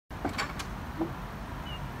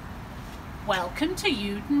Welcome to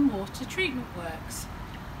Ewden Water Treatment Works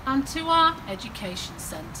and to our Education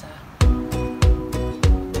Centre.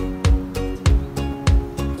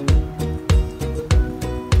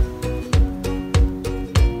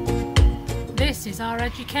 This is our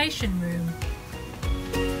education room.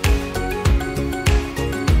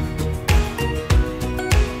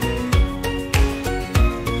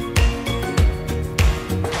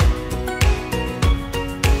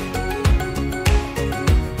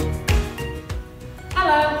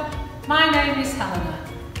 Hello, my name is Helena.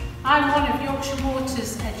 I'm one of Yorkshire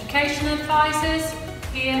Water's education advisors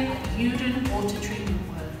here at Ewden Water Treatment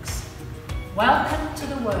Works. Welcome to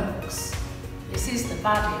the works. This is the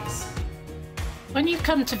baddies. When you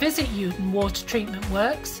come to visit Ewden Water Treatment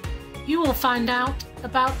Works, you will find out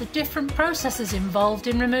about the different processes involved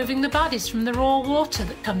in removing the baddies from the raw water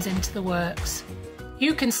that comes into the works.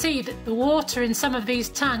 You can see that the water in some of these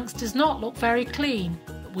tanks does not look very clean.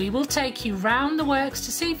 We will take you round the works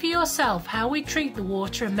to see for yourself how we treat the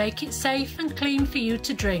water and make it safe and clean for you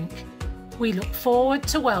to drink. We look forward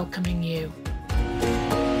to welcoming you.